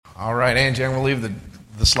All right, Angie, I'm going to leave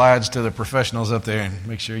the slides to the professionals up there and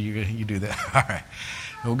make sure you do that. All right.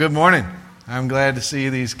 Well, good morning. I'm glad to see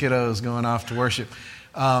these kiddos going off to worship.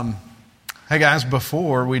 Hey, guys,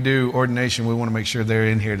 before we do ordination, we want to make sure they're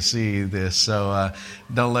in here to see this. So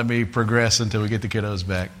don't let me progress until we get the kiddos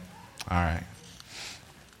back. All right.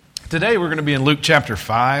 Today we're going to be in Luke chapter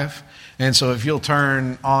 5. And so if you'll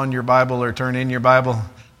turn on your Bible or turn in your Bible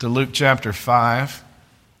to Luke chapter 5.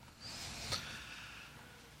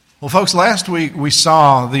 Well, folks, last week we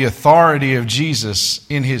saw the authority of Jesus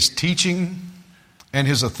in his teaching and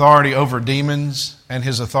his authority over demons and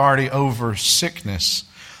his authority over sickness.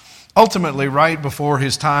 Ultimately, right before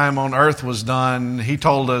his time on earth was done, he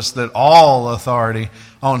told us that all authority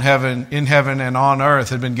in heaven and on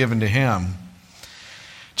earth had been given to him.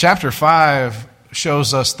 Chapter 5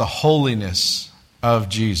 shows us the holiness of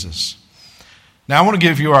Jesus. Now, I want to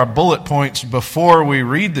give you our bullet points before we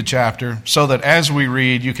read the chapter so that as we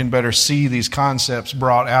read, you can better see these concepts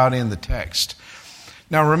brought out in the text.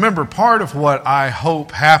 Now, remember, part of what I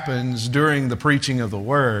hope happens during the preaching of the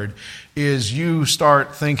Word is you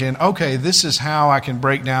start thinking, okay, this is how I can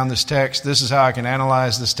break down this text. This is how I can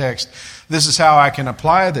analyze this text. This is how I can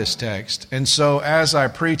apply this text. And so as I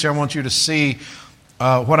preach, I want you to see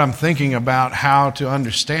what I'm thinking about how to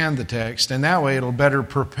understand the text, and that way it'll better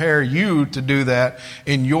prepare you to do that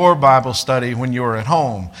in your Bible study when you're at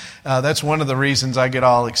home. That's one of the reasons I get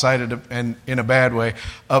all excited, and in a bad way,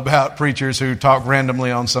 about preachers who talk randomly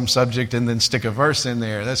on some subject and then stick a verse in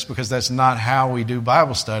there. That's because that's not how we do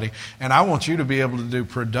Bible study, and I want you to be able to do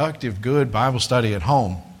productive, good Bible study at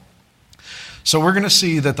home. So we're going to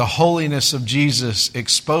see that the holiness of Jesus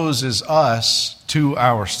exposes us to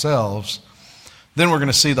ourselves. Then we're going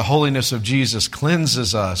to see the holiness of Jesus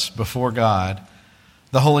cleanses us before God.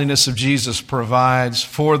 The holiness of Jesus provides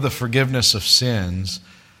for the forgiveness of sins.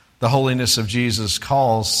 The holiness of Jesus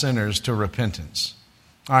calls sinners to repentance.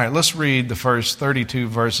 All right, let's read the first 32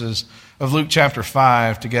 verses of Luke chapter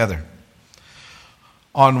 5 together.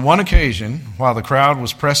 On one occasion, while the crowd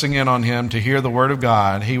was pressing in on him to hear the word of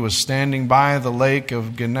God, he was standing by the lake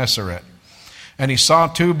of Gennesaret. And he saw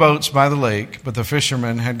 2 boats by the lake, but the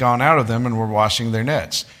fishermen had gone out of them and were washing their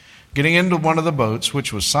nets. Getting into one of the boats,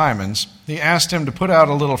 which was Simon's, he asked him to put out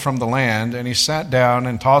a little from the land, and he sat down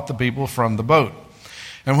and taught the people from the boat.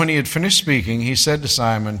 And when he had finished speaking, he said to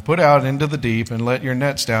Simon, "Put out into the deep and let your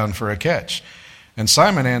nets down for a catch." And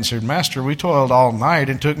Simon answered, "Master, we toiled all night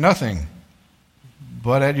and took nothing.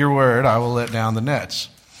 But at your word I will let down the nets."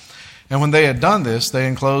 And when they had done this, they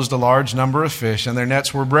enclosed a large number of fish, and their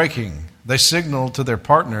nets were breaking. They signaled to their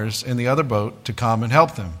partners in the other boat to come and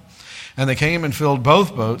help them. And they came and filled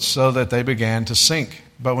both boats so that they began to sink.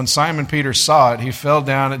 But when Simon Peter saw it, he fell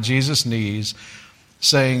down at Jesus' knees,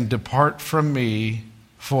 saying, "Depart from me,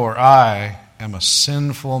 for I am a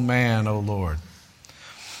sinful man, O Lord."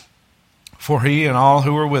 For he and all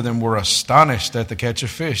who were with him were astonished at the catch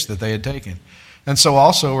of fish that they had taken. And so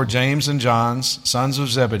also were James and John, sons of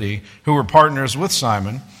Zebedee, who were partners with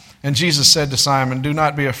Simon. And Jesus said to Simon, "Do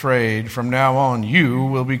not be afraid. From now on you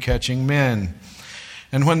will be catching men."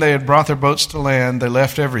 And when they had brought their boats to land, they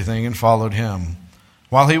left everything and followed him.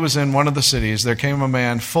 While he was in one of the cities, there came a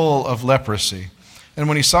man full of leprosy. And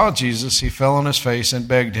when he saw Jesus, he fell on his face and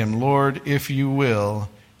begged him, "Lord, if you will,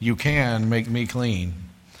 you can make me clean."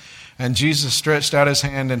 And Jesus stretched out his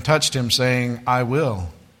hand and touched him, saying, "I will,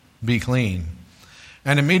 be clean."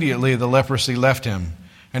 And immediately the leprosy left him.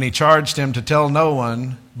 And he charged him to tell no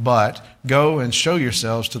one, but go and show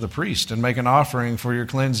yourselves to the priest and make an offering for your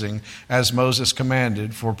cleansing, as Moses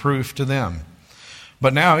commanded, for proof to them.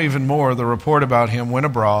 But now even more the report about him went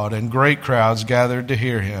abroad, and great crowds gathered to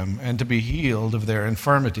hear him and to be healed of their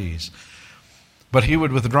infirmities. But he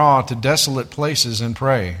would withdraw to desolate places and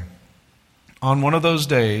pray. On one of those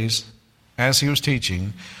days, as he was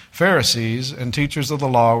teaching, Pharisees and teachers of the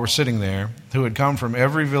law were sitting there, who had come from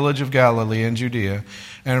every village of Galilee and Judea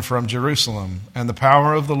and from Jerusalem, and the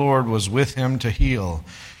power of the Lord was with him to heal.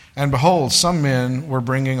 And behold, some men were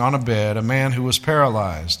bringing on a bed a man who was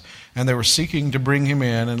paralyzed, and they were seeking to bring him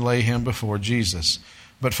in and lay him before Jesus.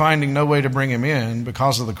 But finding no way to bring him in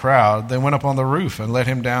because of the crowd, they went up on the roof and let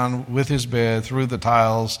him down with his bed through the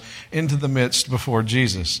tiles into the midst before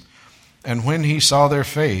Jesus. And when he saw their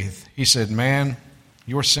faith, he said, "Man,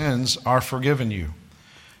 your sins are forgiven you."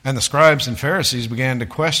 And the scribes and Pharisees began to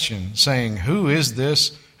question, saying, "Who is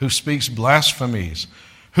this who speaks blasphemies?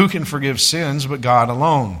 Who can forgive sins but God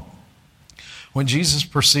alone?" When Jesus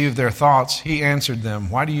perceived their thoughts, he answered them,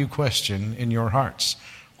 "Why do you question in your hearts?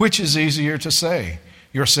 Which is easier to say,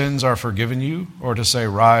 'Your sins are forgiven you,' or to say,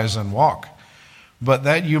 'Rise and walk'? But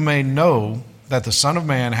that you may know that the Son of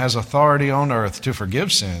Man has authority on earth to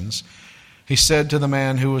forgive sins, he said to the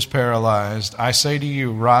man who was paralyzed, I say to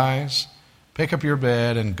you, rise, pick up your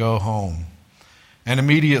bed, and go home. And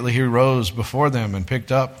immediately he rose before them and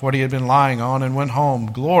picked up what he had been lying on and went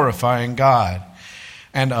home, glorifying God.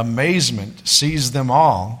 And amazement seized them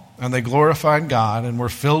all, and they glorified God and were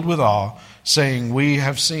filled with awe, saying, we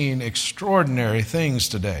have seen extraordinary things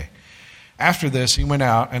today. After this he went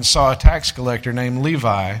out and saw a tax collector named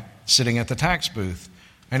Levi sitting at the tax booth.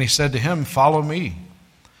 And he said to him, follow me.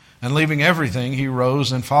 And leaving everything, he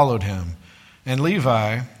rose and followed him. And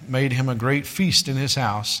Levi made him a great feast in his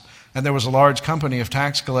house, and there was a large company of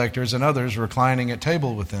tax collectors and others reclining at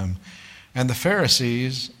table with them. And the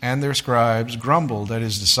Pharisees and their scribes grumbled at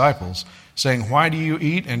his disciples, saying, why do you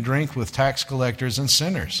eat and drink with tax collectors and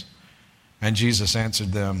sinners? And Jesus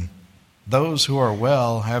answered them, those who are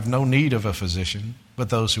well have no need of a physician, but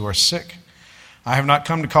those who are sick. I have not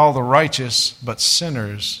come to call the righteous, but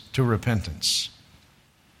sinners to repentance.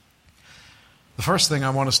 The first thing I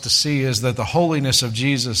want us to see is that the holiness of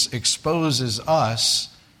Jesus exposes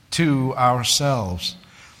us to ourselves.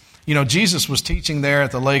 You know, Jesus was teaching there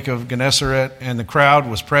at the lake of Gennesaret, and the crowd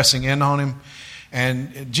was pressing in on him.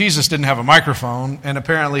 And Jesus didn't have a microphone, and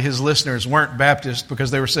apparently his listeners weren't Baptist because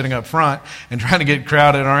they were sitting up front and trying to get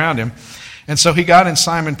crowded around him. And so he got in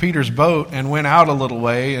Simon Peter's boat and went out a little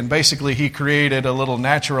way, and basically he created a little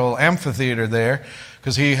natural amphitheater there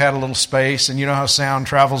because he had a little space, and you know how sound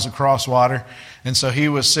travels across water. And so he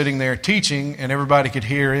was sitting there teaching, and everybody could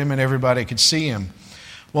hear him and everybody could see him.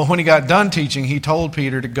 Well, when he got done teaching, he told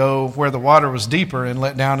Peter to go where the water was deeper and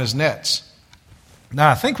let down his nets. Now,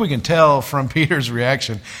 I think we can tell from Peter's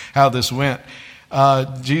reaction how this went.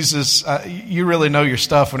 Jesus, you really know your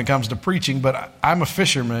stuff when it comes to preaching, but I'm a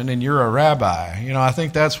fisherman and you're a rabbi. You know, I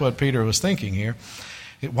think that's what Peter was thinking here.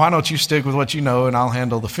 Why don't you stick with what you know and I'll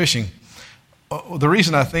handle the fishing? The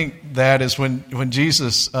reason I think that is when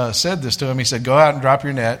Jesus said this to him, he said, go out and drop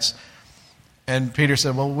your nets. And Peter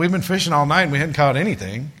said, well, we've been fishing all night and we hadn't caught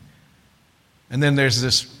anything. And then there's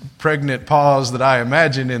this pregnant pause that I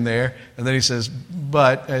imagine in there. And then he says,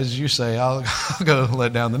 but as you say, I'll go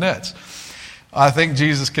let down the nets. I think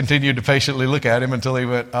Jesus continued to patiently look at him until he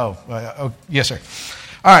went, oh, yes, sir.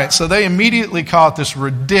 All right, so they immediately caught this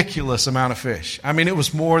ridiculous amount of fish. I mean, it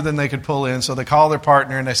was more than they could pull in. So they call their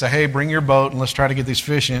partner and they say, hey, bring your boat and let's try to get these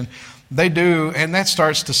fish in. They do, and that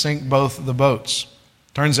starts to sink both the boats.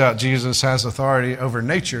 Turns out Jesus has authority over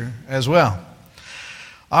nature as well.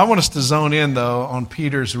 I want us to zone in, though, on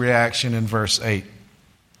Peter's reaction in verse 8.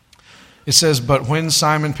 It says, but when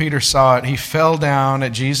Simon Peter saw it, he fell down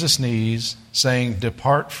at Jesus' knees, saying,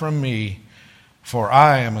 depart from me, for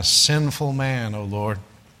I am a sinful man, O Lord.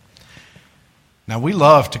 Now, we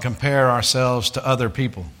love to compare ourselves to other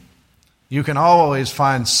people. You can always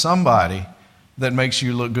find somebody that makes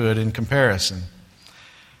you look good in comparison.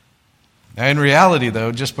 Now, in reality,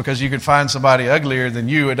 though, just because you can find somebody uglier than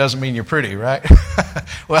you, it doesn't mean you're pretty, right?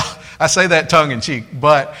 Well, I say that tongue-in-cheek,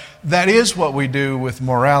 but that is what we do with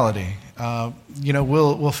morality.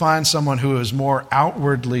 We'll find someone who is more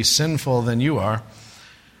outwardly sinful than you are.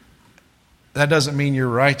 That doesn't mean you're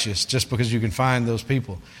righteous just because you can find those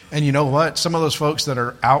people. And you know what? Some of those folks that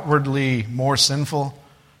are outwardly more sinful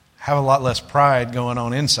have a lot less pride going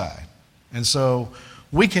on inside. And so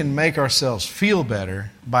we can make ourselves feel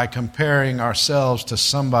better by comparing ourselves to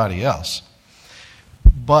somebody else.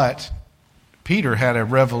 But Peter had a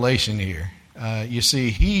revelation here. You see,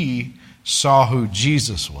 he saw who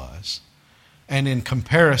Jesus was. And in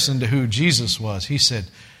comparison to who Jesus was, he said,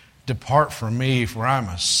 depart from me, for I'm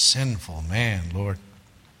a sinful man, Lord.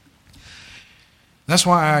 That's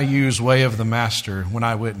why I use way of the master when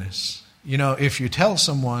I witness. You know, if you tell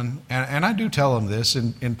someone, and I do tell them this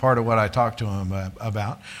in part of what I talk to them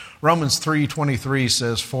about, Romans 3:23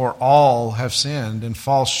 says, for all have sinned and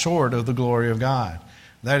fall short of the glory of God.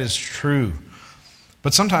 That is true.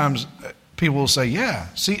 But sometimes people will say, yeah,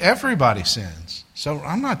 see, everybody sins. So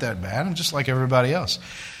I'm not that bad. I'm just like everybody else.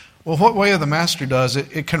 Well, what way of the master does,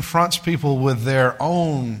 it confronts people with their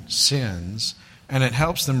own sins, and it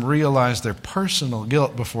helps them realize their personal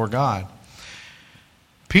guilt before God.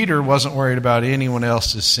 Peter wasn't worried about anyone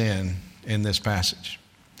else's sin in this passage.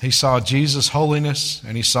 He saw Jesus' holiness,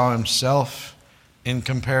 and he saw himself in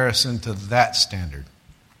comparison to that standard.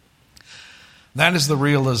 That is the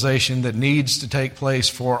realization that needs to take place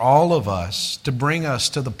for all of us to bring us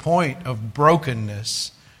to the point of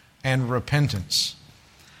brokenness and repentance.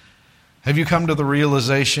 Have you come to the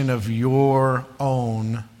realization of your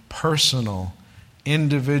own personal,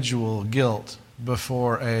 individual guilt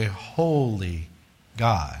before a holy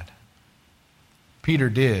God? Peter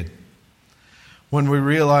did. When we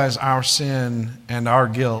realize our sin and our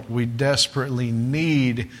guilt, we desperately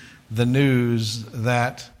need the news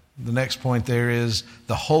that the next point there is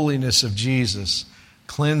the holiness of Jesus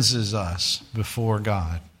cleanses us before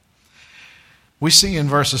God. We see in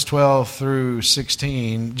verses 12 through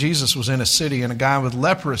 16, Jesus was in a city and a guy with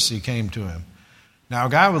leprosy came to him. Now, a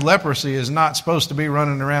guy with leprosy is not supposed to be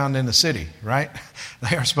running around in the city, right?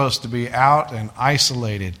 They are supposed to be out and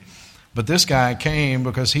isolated. But this guy came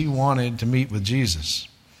because he wanted to meet with Jesus.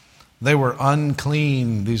 They were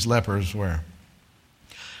unclean, these lepers were.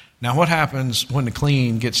 Now, what happens when the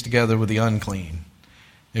clean gets together with the unclean?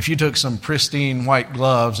 If you took some pristine white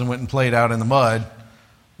gloves and went and played out in the mud,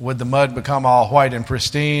 would the mud become all white and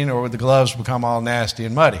pristine, or would the gloves become all nasty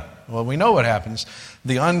and muddy? Well, we know what happens.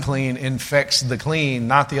 The unclean infects the clean,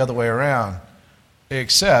 not the other way around,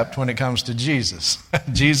 except when it comes to Jesus.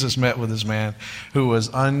 Jesus met with this man who was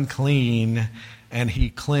unclean, and he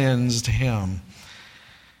cleansed him.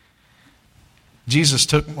 Jesus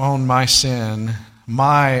took on my sin,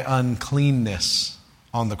 my uncleanness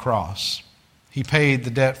on the cross. He paid the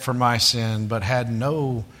debt for my sin, but had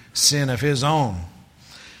no sin of his own.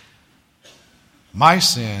 My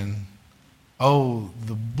sin, oh,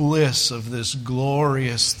 the bliss of this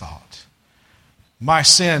glorious thought. My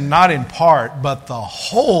sin, not in part, but the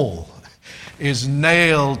whole, is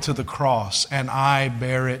nailed to the cross, and I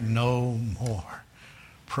bear it no more.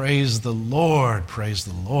 Praise the Lord,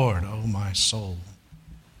 oh my soul.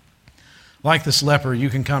 Like this leper, you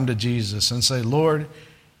can come to Jesus and say, Lord,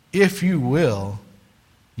 if you will,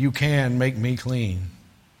 you can make me clean.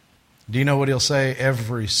 Do you know what he'll say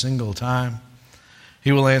every single time?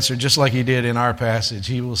 He will answer just like he did in our passage.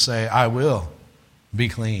 He will say, I will be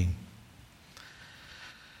clean.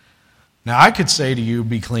 Now, I could say to you,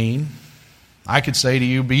 be clean. I could say to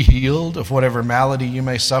you, be healed of whatever malady you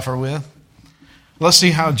may suffer with. Let's see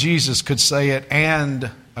how Jesus could say it and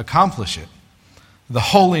accomplish it. The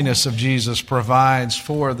holiness of Jesus provides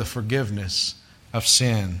for the forgiveness of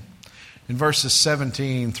sin. In verses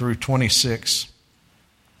 17 through 26,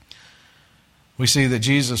 we see that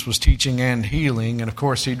Jesus was teaching and healing, and of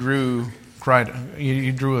course he drew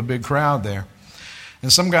a big crowd there.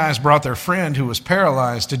 And some guys brought their friend who was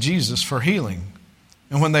paralyzed to Jesus for healing.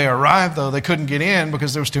 And when they arrived, though, they couldn't get in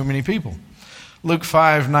because there was too many people. Luke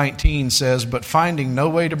 5:19 says, but finding no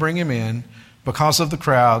way to bring him in because of the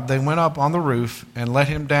crowd, they went up on the roof and let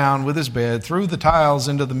him down with his bed through the tiles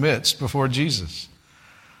into the midst before Jesus.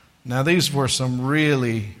 Now, these were some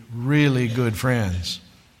really, really good friends.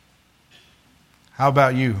 How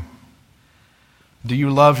about you? Do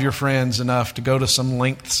you love your friends enough to go to some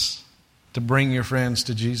lengths to bring your friends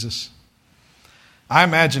to Jesus? I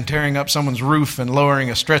imagine tearing up someone's roof and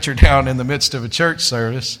lowering a stretcher down in the midst of a church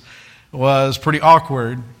service was pretty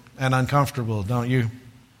awkward and uncomfortable, don't you?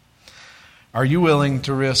 Are you willing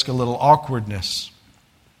to risk a little awkwardness?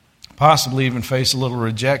 Possibly even face a little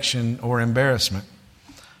rejection or embarrassment?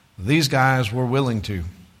 These guys were willing to.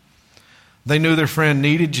 They knew their friend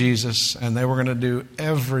needed Jesus, and they were going to do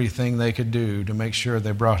everything they could do to make sure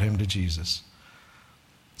they brought him to Jesus.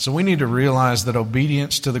 So we need to realize that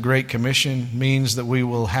obedience to the Great Commission means that we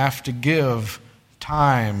will have to give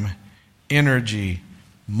time, energy,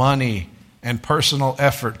 money, and personal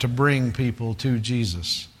effort to bring people to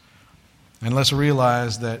Jesus. And let's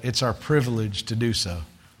realize that it's our privilege to do so.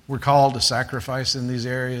 We're called to sacrifice in these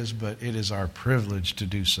areas, but it is our privilege to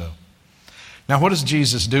do so. Now, what does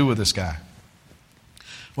Jesus do with this guy?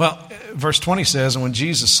 Well, verse 20 says, and when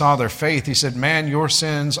Jesus saw their faith, he said, man, your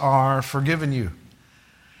sins are forgiven you.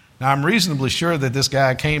 Now, I'm reasonably sure that this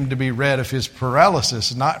guy came to be rid of his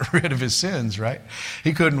paralysis, not rid of his sins, right?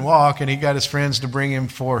 He couldn't walk, and he got his friends to bring him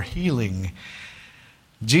for healing.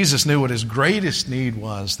 Jesus knew what his greatest need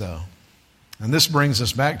was, though. And this brings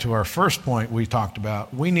us back to our first point we talked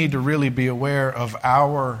about. We need to really be aware of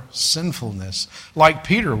our sinfulness, like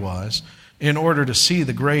Peter was, in order to see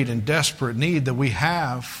the great and desperate need that we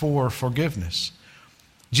have for forgiveness.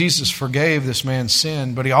 Jesus forgave this man's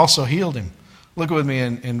sin, but he also healed him. Look with me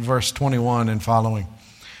in verse 21 and following.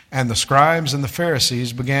 And the scribes and the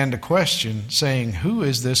Pharisees began to question, saying, who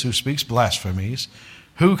is this who speaks blasphemies?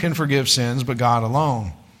 Who can forgive sins but God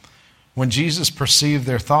alone? When Jesus perceived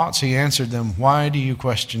their thoughts, he answered them, why do you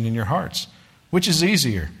question in your hearts? Which is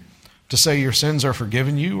easier, to say your sins are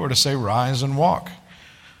forgiven you, or to say rise and walk?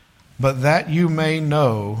 But that you may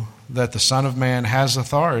know that the Son of Man has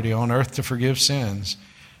authority on earth to forgive sins,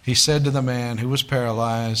 he said to the man who was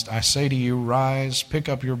paralyzed, I say to you, rise, pick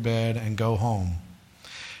up your bed, and go home.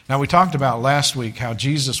 Now, we talked about last week how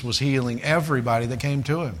Jesus was healing everybody that came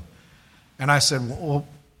to him. And I said, well,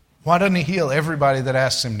 why doesn't he heal everybody that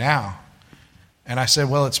asks him now? And I said,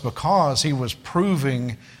 well, it's because he was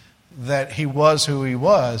proving that he was who he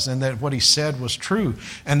was and that what he said was true.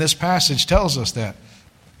 And this passage tells us that.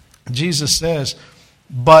 Jesus says,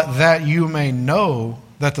 but that you may know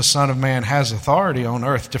that the Son of Man has authority on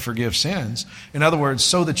earth to forgive sins. In other words,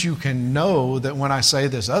 so that you can know that when I say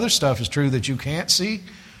this other stuff is true that you can't see,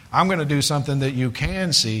 I'm going to do something that you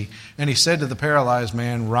can see. And he said to the paralyzed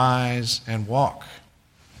man, rise and walk.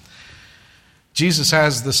 Jesus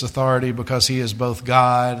has this authority because he is both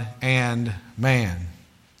God and man.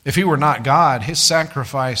 If he were not God, his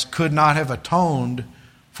sacrifice could not have atoned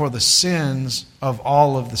for the sins of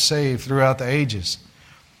all of the saved throughout the ages.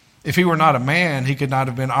 If he were not a man, he could not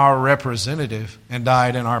have been our representative and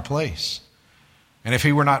died in our place. And if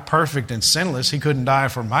he were not perfect and sinless, he couldn't die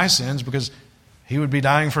for my sins because he would be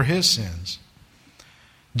dying for his sins.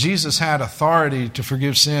 Jesus had authority to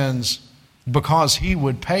forgive sins because he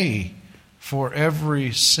would pay for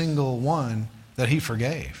every single one that he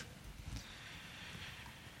forgave.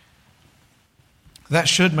 That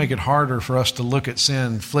should make it harder for us to look at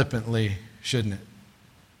sin flippantly, shouldn't it?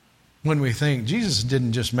 When we think Jesus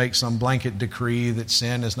didn't just make some blanket decree that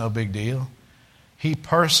sin is no big deal. He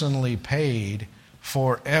personally paid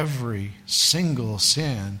for every single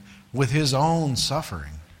sin with his own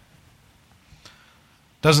suffering.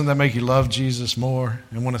 Doesn't that make you love Jesus more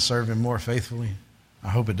and want to serve him more faithfully? I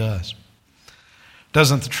hope it does.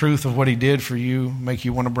 Doesn't the truth of what he did for you make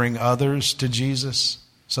you want to bring others to Jesus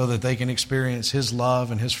so that they can experience his love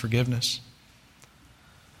and his forgiveness?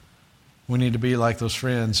 We need to be like those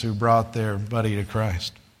friends who brought their buddy to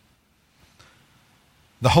Christ.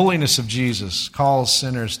 The holiness of Jesus calls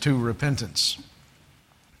sinners to repentance.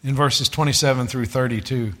 In verses 27 through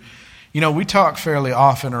 32, we talk fairly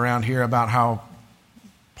often around here about how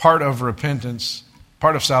part of repentance,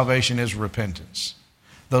 part of salvation is repentance.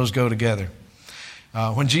 Those go together.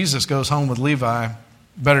 When Jesus goes home with Levi,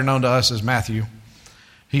 better known to us as Matthew,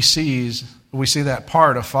 we see that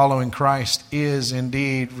part of following Christ is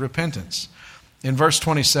indeed repentance. In verse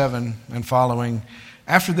 27 and following,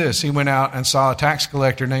 after this he went out and saw a tax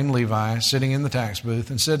collector named Levi sitting in the tax booth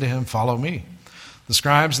and said to him, follow me. The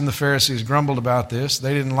scribes and the Pharisees grumbled about this.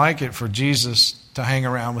 They didn't like it for Jesus to hang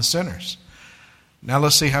around with sinners. Now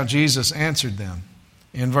let's see how Jesus answered them.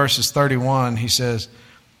 In verses 31 he says,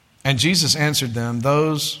 and Jesus answered them,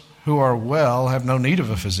 those who are well have no need of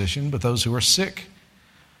a physician, but those who are sick.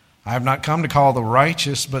 I have not come to call the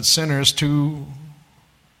righteous, but sinners to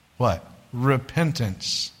what?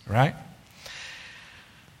 Repentance, right?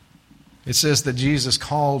 It says that Jesus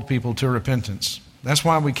called people to repentance. That's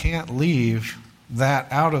why we can't leave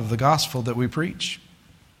that out of the gospel that we preach.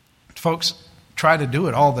 Folks try to do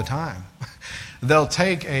it all the time. They'll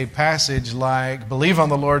take a passage like, believe on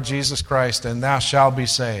the Lord Jesus Christ and thou shalt be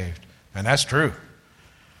saved. And that's true.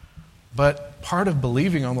 But part of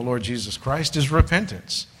believing on the Lord Jesus Christ is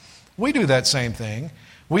repentance. We do that same thing.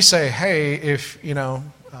 We say, hey, if,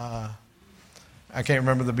 I can't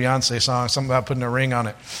remember the Beyonce song, something about putting a ring on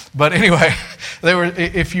it. But anyway,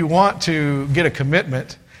 if you want to get a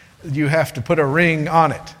commitment, you have to put a ring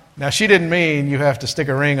on it. Now, she didn't mean you have to stick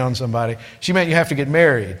a ring on somebody. She meant you have to get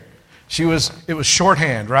married. It was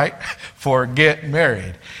shorthand, right, for get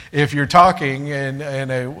married. If you're talking and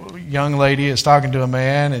a young lady is talking to a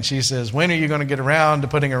man and she says, when are you going to get around to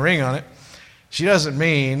putting a ring on it? She doesn't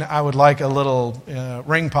mean I would like a little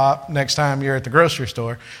ring pop next time you're at the grocery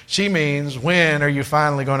store. She means when are you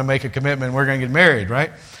finally going to make a commitment? We're going to get married,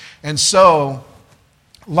 right? And so,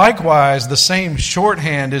 likewise, the same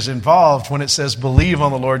shorthand is involved when it says believe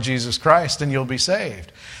on the Lord Jesus Christ and you'll be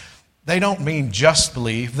saved. They don't mean just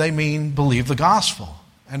believe, they mean believe the gospel.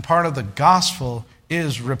 And part of the gospel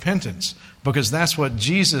is repentance, because that's what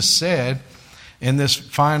Jesus said in this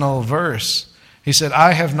final verse. He said,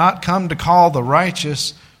 I have not come to call the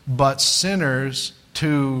righteous, but sinners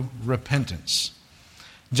to repentance.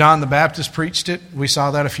 John the Baptist preached it. We saw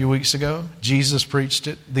that a few weeks ago. Jesus preached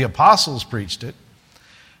it. The apostles preached it.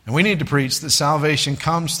 And we need to preach that salvation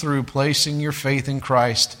comes through placing your faith in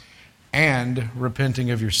Christ and repenting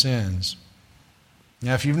of your sins.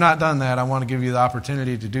 Now, if you've not done that, I want to give you the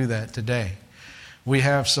opportunity to do that today. We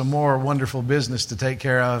have some more wonderful business to take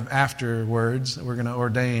care of afterwards. We're going to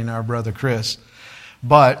ordain our brother Chris.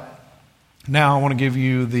 But now I want to give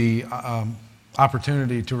you the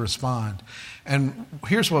opportunity to respond. And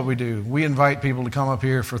here's what we do. We invite people to come up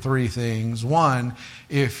here for three things. One,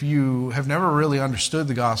 if you have never really understood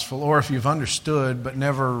the gospel, or if you've understood but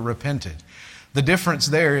never repented. The difference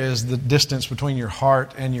there is the distance between your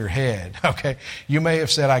heart and your head. Okay, you may have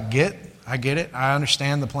said, I get it. I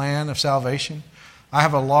understand the plan of salvation. I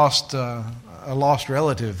have a lost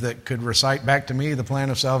relative that could recite back to me the plan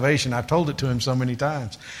of salvation. I've told it to him so many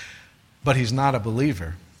times. But he's not a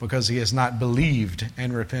believer because he has not believed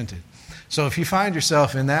and repented. So if you find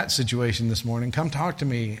yourself in that situation this morning, come talk to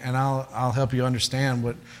me and I'll help you understand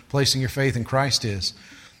what placing your faith in Christ is.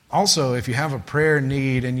 Also, if you have a prayer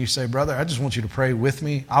need and you say, brother, I just want you to pray with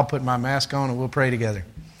me, I'll put my mask on and we'll pray together.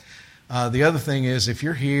 The other thing is, if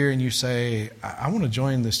you're here and you say, I want to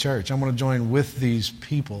join this church, I want to join with these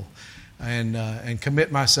people and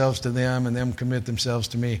commit myself to them and them commit themselves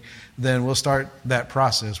to me, then we'll start that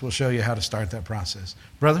process. We'll show you how to start that process.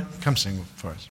 Brother, come sing for us.